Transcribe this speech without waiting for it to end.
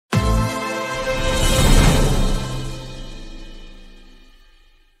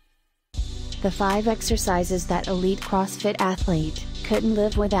The 5 exercises that elite CrossFit athlete couldn't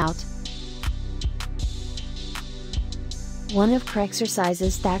live without. One of the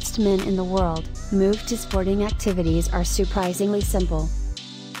exercises that men in the world move to sporting activities are surprisingly simple.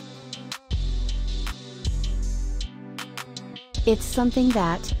 It's something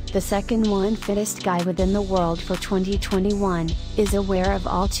that the second one fittest guy within the world for 2021 is aware of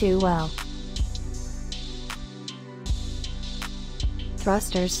all too well.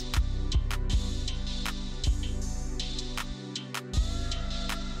 Thrusters.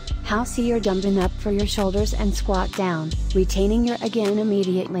 How see you're dumping up for your shoulders and squat down, retaining your again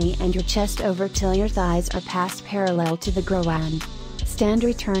immediately and your chest over till your thighs are past parallel to the ground. Stand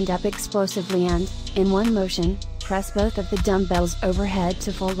returned up explosively and, in one motion, press both of the dumbbells overhead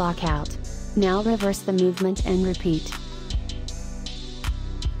to full lockout. Now reverse the movement and repeat.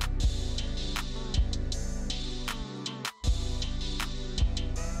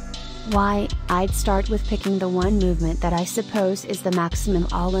 Why, I'd start with picking the one movement that I suppose is the maximum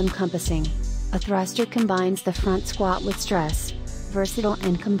all-encompassing. A thruster combines the front squat with stress. Versatile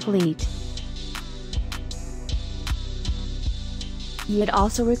and complete. It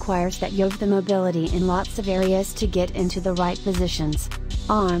also requires that you have the mobility in lots of areas to get into the right positions.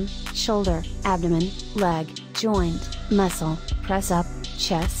 Arm, shoulder, abdomen, leg, joint, muscle, press up,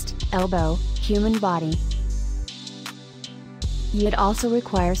 chest, elbow, human body. It also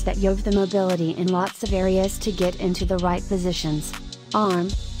requires that you have the mobility in lots of areas to get into the right positions. Arm,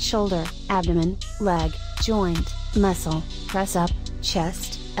 shoulder, abdomen, leg, joint, muscle, press up,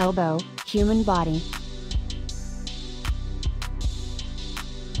 chest, elbow, human body.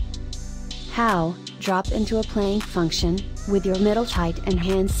 How? Drop into a plank function, with your middle tight and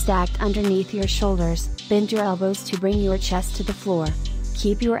hands stacked underneath your shoulders. Bend your elbows to bring your chest to the floor.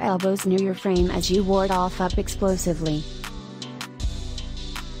 Keep your elbows near your frame as you ward off up explosively.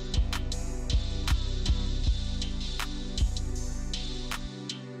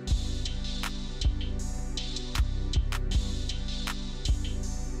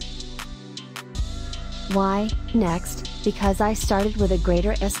 Why? Next, because I started with a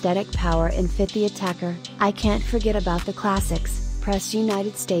greater aesthetic power and fit the attacker, I can't forget about the classics. Press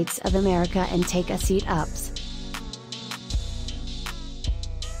United States of America and take a seat ups.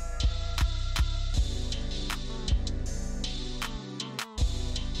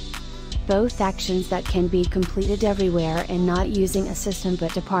 Both actions that can be completed everywhere and not using a system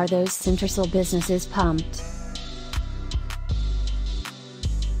but to par those central businesses pumped.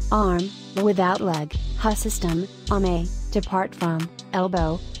 Arm, without leg, ha system, depart from,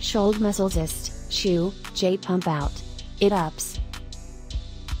 elbow, shoulder muscles ist, shoe, j pump out. It ups.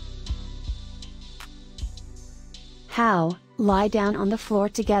 How? Lie down on the floor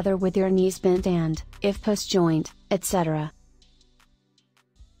together with your knees bent and, if post joint, etc.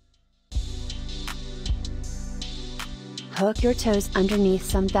 Hook your toes underneath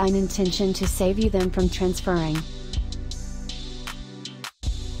something in intention to save you them from transferring.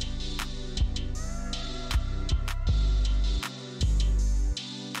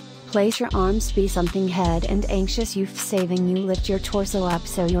 Place your arms be something head and anxious you saving you lift your torso up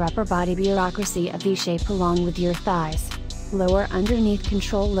so your upper body bureaucracy a V shape along with your thighs. Lower underneath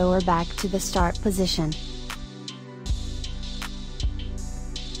control lower back to the start position.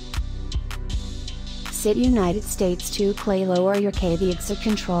 Sit United States to clay lower your K the exit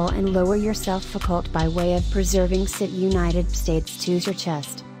control and lower yourself faculty by way of preserving sit United States to your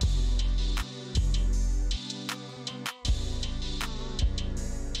chest.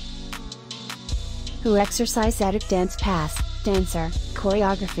 Who exercise addict dance pass, dancer,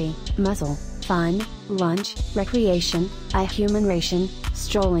 choreography, muscle, fun, lunch, recreation, human ration,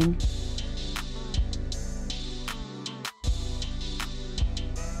 strolling.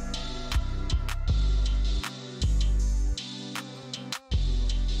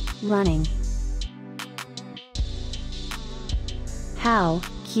 Running. How?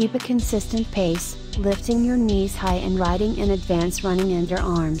 Keep a consistent pace, lifting your knees high and riding in advance running in your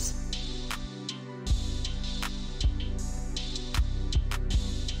arms.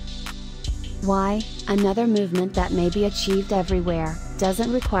 Why? Another movement that may be achieved everywhere,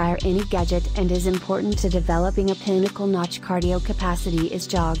 doesn't require any gadget and is important to developing a pinnacle notch cardio capacity is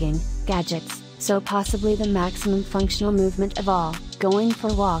jogging. Gadgets, so possibly the maximum functional movement of all, going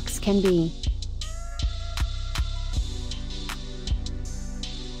for walks can be.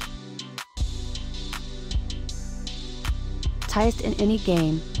 Tightest in any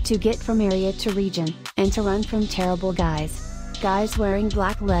game, to get from area to region, and to run from terrible guys. Guys wearing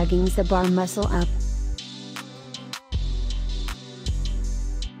black leggings that bar muscle up.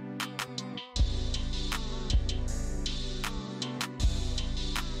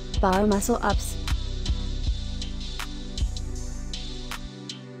 bar muscle ups.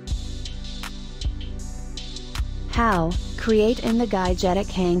 How? Create in the diegetic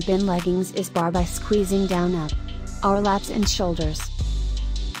hang bin leggings is bar by squeezing down up our lats and shoulders.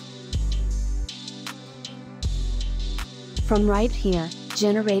 From right here,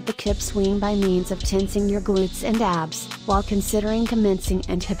 generate the kip swing by means of tensing your glutes and abs, while considering commencing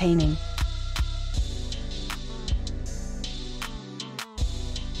and hip painting.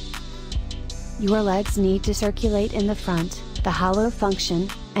 Your legs need to circulate in the front, the hollow function,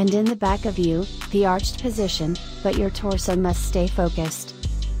 and in the back of you, the arched position, but your torso must stay focused.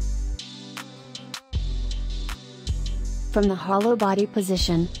 From the hollow body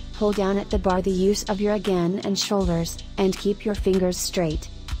position, pull down at the bar the use of your again and shoulders, and keep your fingers straight.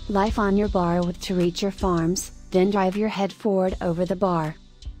 Life on your bar with to reach your forearms, then drive your head forward over the bar.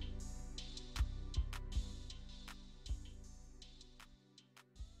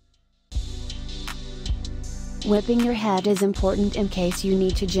 Whipping your head is important in case you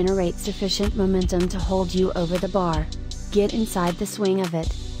need to generate sufficient momentum to hold you over the bar. Get inside the swing of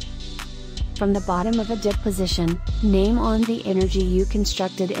it. From the bottom of a dip position, name on the energy you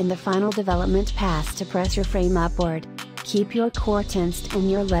constructed in the final development pass to press your frame upward. Keep your core tensed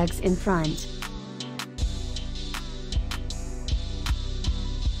and your legs in front.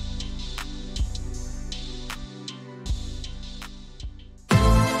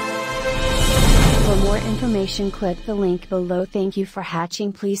 For more information, click the link below. Thank you for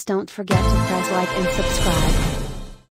watching. Please don't forget to press like and subscribe.